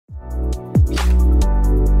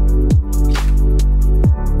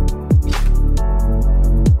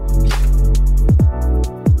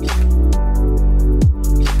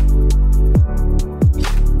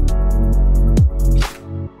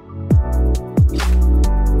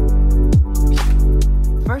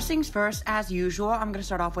First things first, as usual, I'm gonna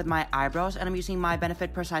start off with my eyebrows, and I'm using my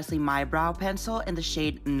Benefit Precisely My Brow Pencil in the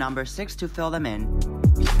shade number 6 to fill them in.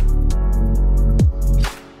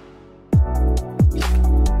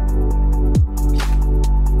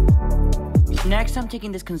 Next, I'm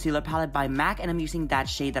taking this concealer palette by MAC, and I'm using that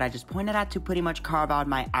shade that I just pointed at to pretty much carve out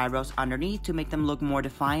my eyebrows underneath to make them look more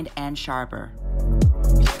defined and sharper.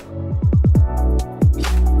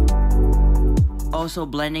 Also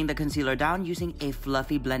blending the concealer down using a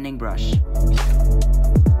fluffy blending brush.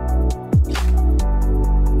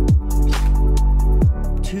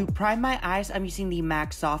 To prime my eyes, I'm using the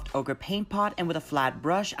MAC Soft Ochre Paint Pot, and with a flat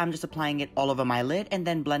brush, I'm just applying it all over my lid and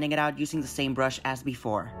then blending it out using the same brush as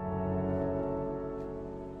before.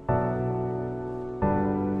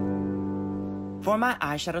 For my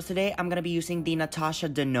eyeshadows today, I'm going to be using the Natasha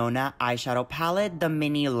Denona eyeshadow palette, the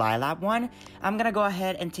mini lilac one. I'm going to go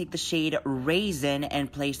ahead and take the shade Raisin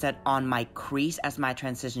and place that on my crease as my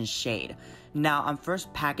transition shade. Now, I'm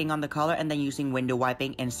first packing on the color and then using window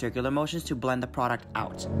wiping in circular motions to blend the product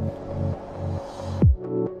out.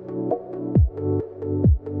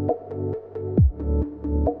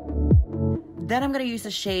 Then I'm going to use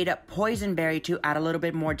the shade Poison Berry to add a little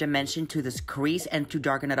bit more dimension to this crease and to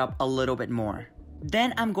darken it up a little bit more.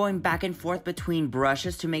 Then I'm going back and forth between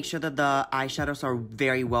brushes to make sure that the eyeshadows are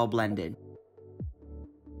very well blended.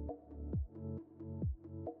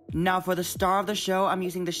 Now for the star of the show, I'm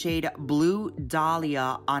using the shade Blue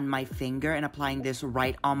Dahlia on my finger and applying this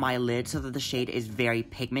right on my lid so that the shade is very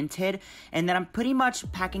pigmented. And then I'm pretty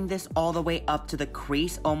much packing this all the way up to the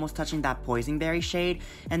crease, almost touching that Poison Berry shade.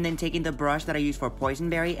 And then taking the brush that I use for Poison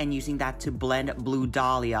Berry and using that to blend Blue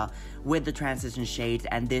Dahlia with the transition shades.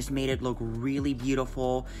 And this made it look really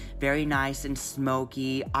beautiful, very nice and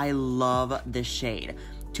smoky. I love this shade.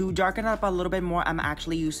 To darken it up a little bit more, I'm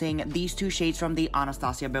actually using these two shades from the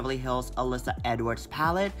Anastasia Beverly Hills Alyssa Edwards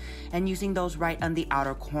palette and using those right on the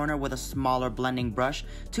outer corner with a smaller blending brush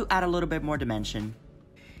to add a little bit more dimension.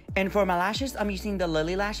 And for my lashes, I'm using the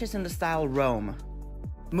Lily lashes in the style Rome.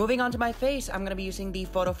 Moving on to my face, I'm going to be using the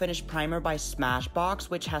Photofinish Primer by Smashbox,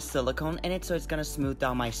 which has silicone in it, so it's going to smooth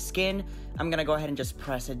down my skin. I'm going to go ahead and just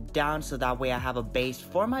press it down so that way I have a base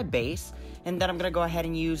for my base. And then I'm going to go ahead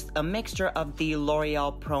and use a mixture of the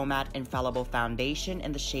L'Oreal Pro Matte Infallible Foundation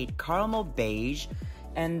in the shade Caramel Beige.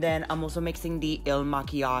 And then I'm also mixing the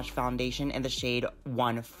Makiage foundation in the shade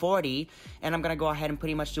 140. And I'm going to go ahead and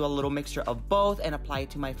pretty much do a little mixture of both and apply it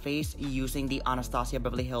to my face using the Anastasia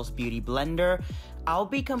Beverly Hills Beauty Blender. I'll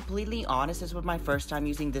be completely honest, this was my first time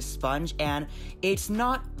using this sponge and it's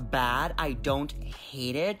not bad. I don't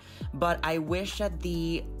hate it, but I wish that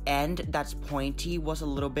the end that's pointy was a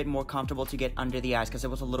little bit more comfortable to get under the eyes because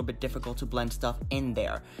it was a little bit difficult to blend stuff in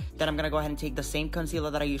there. Then I'm going to go ahead and take the same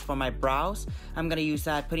concealer that I use for my brows. I'm going to use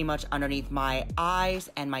that pretty much underneath my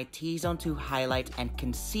eyes and my T-zone to highlight and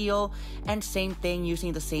conceal. And same thing,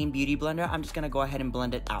 using the same beauty blender, I'm just going to go ahead and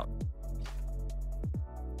blend it out.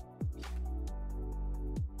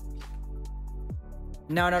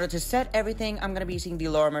 Now, in order to set everything, I'm going to be using the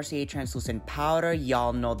Laura Mercier Translucent Powder.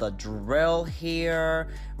 Y'all know the drill here.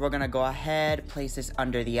 We're going to go ahead, place this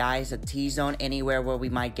under the eyes, a T-zone, anywhere where we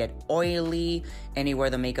might get oily, anywhere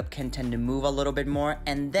the makeup can tend to move a little bit more.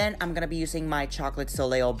 And then I'm going to be using my Chocolate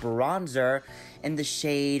Soleil Bronzer in the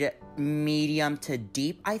shade Medium to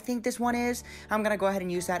Deep, I think this one is. I'm going to go ahead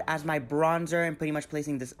and use that as my bronzer and pretty much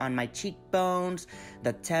placing this on my cheekbones,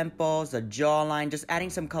 the temples, the jawline, just adding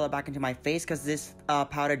some color back into my face because this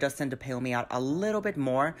powder does tend to pale me out a little bit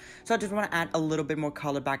more. So I just want to add a little bit more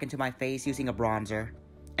color back into my face using a bronzer.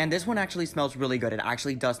 And this one actually smells really good. It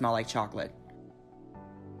actually does smell like chocolate.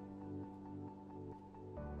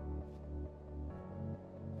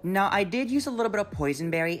 Now, I did use a little bit of Poison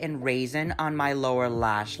Berry and Raisin on my lower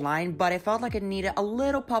lash line, but I felt like it needed a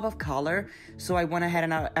little pop of color, so I went ahead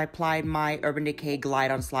and I applied my Urban Decay Glide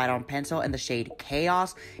On Slide On pencil in the shade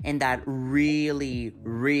Chaos, and that really,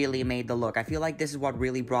 really made the look. I feel like this is what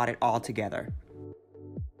really brought it all together.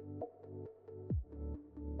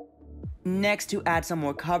 Next, to add some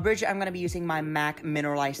more coverage, I'm going to be using my MAC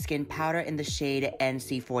Mineralized Skin Powder in the shade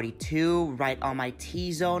NC42 right on my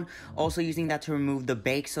T-zone. Also using that to remove the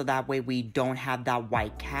bake so that way we don't have that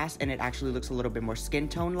white cast and it actually looks a little bit more skin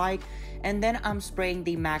tone like. And then I'm spraying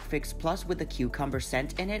the MAC Fix Plus with the cucumber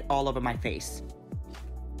scent in it all over my face.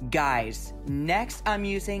 Guys, next I'm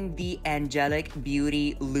using the Angelic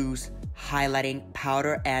Beauty Loose Highlighting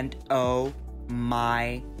Powder, and oh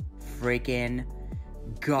my freaking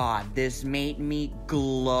God, this made me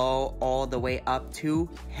glow all the way up to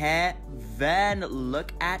heaven.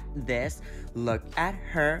 Look at this. Look at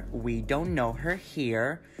her. We don't know her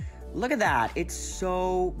here. Look at that. It's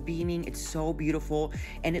so beaming. It's so beautiful.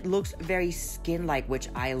 And it looks very skin-like, which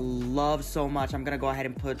I love so much. I'm going to go ahead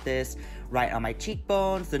and put this right on my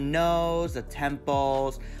cheekbones, the nose, the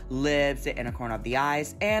temples, lips, and a corner of the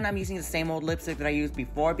eyes. And I'm using the same old lipstick that I used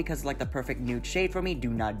before because it's like the perfect nude shade for me. Do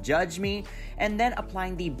not judge me. And then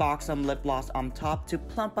applying the Buxom lip gloss on top to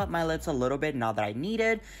plump up my lips a little bit, not that I need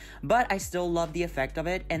it, but I still love the effect of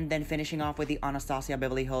it. And then finishing off with the Anastasia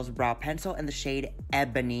Beverly Hills brow pencil in the shade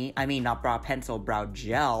Ebony. I mean, not brow pencil, brow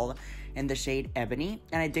gel in the shade Ebony.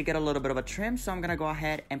 And I did get a little bit of a trim, so I'm gonna go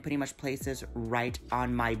ahead and pretty much place this right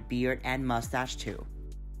on my beard and mustache too.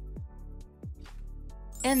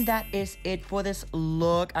 And that is it for this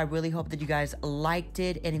look. I really hope that you guys liked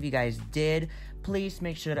it. And if you guys did, please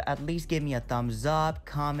make sure to at least give me a thumbs up,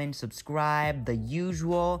 comment, subscribe, the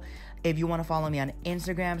usual. If you want to follow me on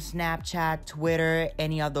Instagram, Snapchat, Twitter,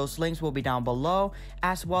 any of those links will be down below,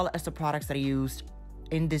 as well as the products that I used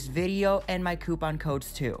in this video and my coupon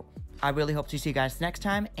codes too. I really hope to see you guys next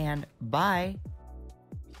time, and bye!